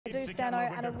do,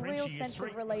 Stano, and a real sense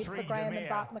of relief for Graham and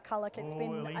Bart McCulloch. It's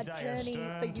been a journey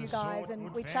for you guys,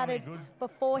 and we chatted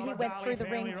before he went through the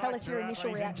ring. Tell us your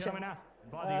initial reaction.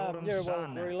 Yeah, well,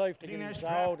 relief to get him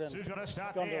sold, and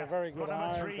gone to a very good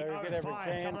home, so he get every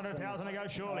chance. And,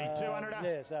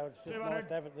 yeah, so it's just nice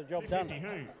to have the job done.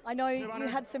 I know you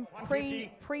had some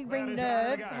pre-ring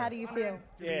nerves. How do you feel?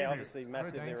 Yeah, obviously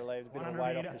massively relieved, a bit of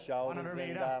weight off the shoulders, and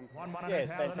yeah,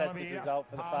 it's a fantastic result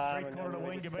for the farm, and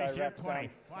we're just so wrapped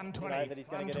that he's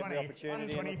going to get every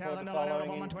opportunity, and look forward to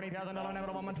following him in the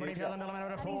future. And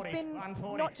he's been,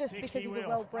 not just because he's a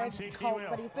well-bred colt,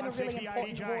 but he's been a really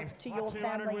important horse to your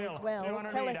family as well.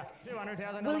 Tell us,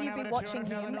 will you be watching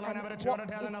him, and what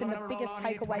has been the biggest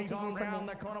takeaway for you from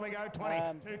this?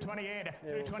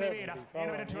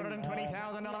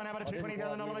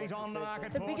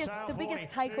 The biggest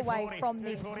takeaway from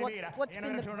this, what's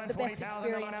been the best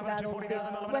experience about all of this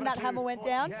when that hammer went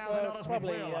down? Well,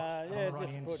 probably,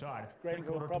 just put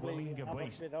Greenville probably up a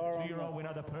bit higher on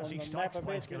the map a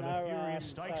bit, you know. We're only a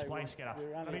small place down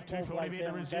in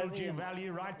Tassie,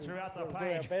 value right throughout the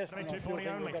page. 240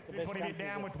 only. 240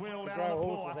 down with Will down on the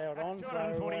floor.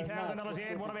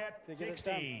 $240,000 in. What about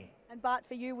 60? And Bart,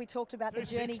 for you, we talked about the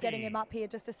journey getting him up here,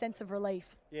 just a sense of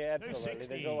relief. Yeah, absolutely.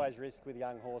 There's always risk with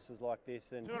young horses like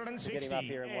this, and to get him up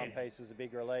here in one piece was a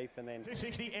big relief, and then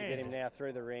to get him now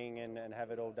through the ring and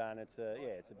have it all done, it's a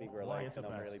big relief, and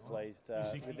I'm really pleased.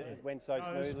 It went so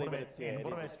smoothly, but it is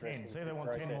a stressful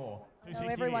process. No,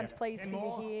 everyone's pleased for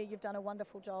you here. You've done a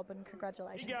wonderful job, and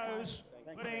congratulations, guys.